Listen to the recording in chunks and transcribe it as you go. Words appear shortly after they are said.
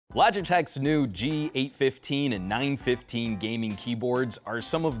Logitech's new G815 and 915 gaming keyboards are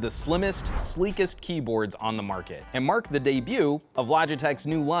some of the slimmest, sleekest keyboards on the market, and mark the debut of Logitech's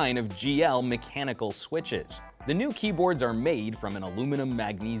new line of GL mechanical switches. The new keyboards are made from an aluminum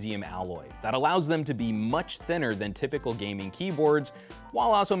magnesium alloy that allows them to be much thinner than typical gaming keyboards,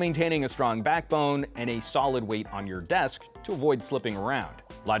 while also maintaining a strong backbone and a solid weight on your desk to avoid slipping around.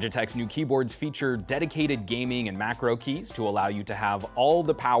 Logitech's new keyboards feature dedicated gaming and macro keys to allow you to have all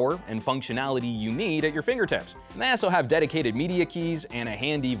the power and functionality you need at your fingertips. And they also have dedicated media keys and a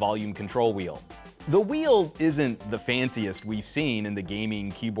handy volume control wheel. The wheel isn't the fanciest we've seen in the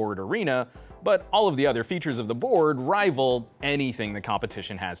gaming keyboard arena, but all of the other features of the board rival anything the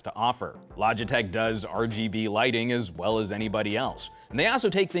competition has to offer. Logitech does RGB lighting as well as anybody else. And they also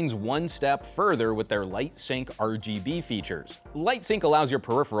take things one step further with their Light Sync RGB features. Light Sync allows your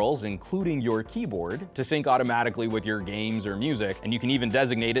peripherals, including your keyboard, to sync automatically with your games or music, and you can even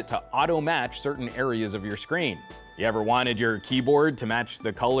designate it to auto-match certain areas of your screen. You ever wanted your keyboard to match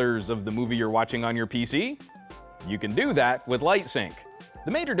the colors of the movie you're watching on your PC? You can do that with Light Sync. The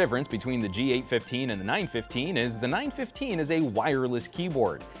major difference between the G815 and the 915 is the 915 is a wireless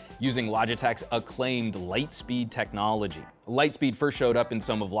keyboard using Logitech's acclaimed Lightspeed technology. Lightspeed first showed up in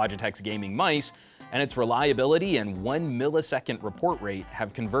some of Logitech's gaming mice, and its reliability and 1 millisecond report rate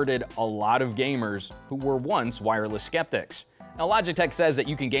have converted a lot of gamers who were once wireless skeptics. Now, Logitech says that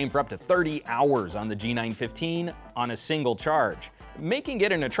you can game for up to 30 hours on the G915 on a single charge, making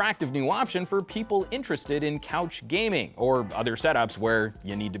it an attractive new option for people interested in couch gaming or other setups where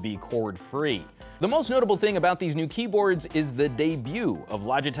you need to be cord-free. The most notable thing about these new keyboards is the debut of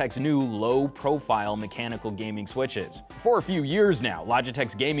Logitech's new low-profile mechanical gaming switches. For a few years now,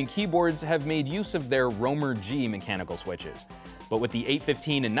 Logitech's gaming keyboards have made use of their Roamer G mechanical switches. But with the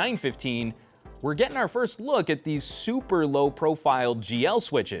 815 and 915, we're getting our first look at these super low-profile GL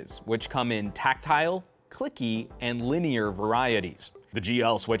switches, which come in tactile, clicky, and linear varieties. The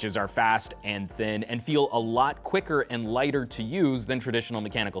GL switches are fast and thin and feel a lot quicker and lighter to use than traditional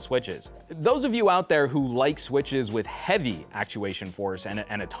mechanical switches. Those of you out there who like switches with heavy actuation force and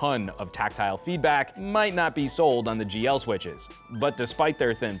a ton of tactile feedback might not be sold on the GL switches. But despite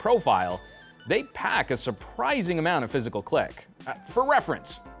their thin profile, they pack a surprising amount of physical click. For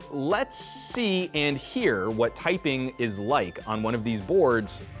reference, let's see and hear what typing is like on one of these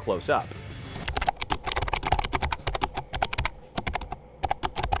boards close up.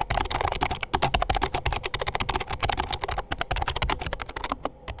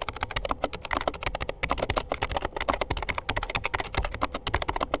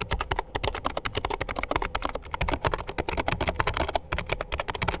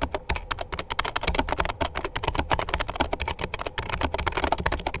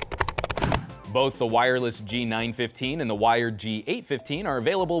 Both the wireless G915 and the wired G815 are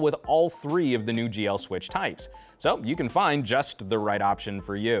available with all three of the new GL switch types, so you can find just the right option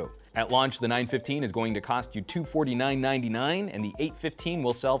for you. At launch, the 915 is going to cost you $249.99 and the 815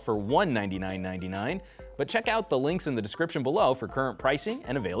 will sell for $199.99, but check out the links in the description below for current pricing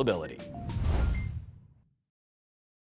and availability.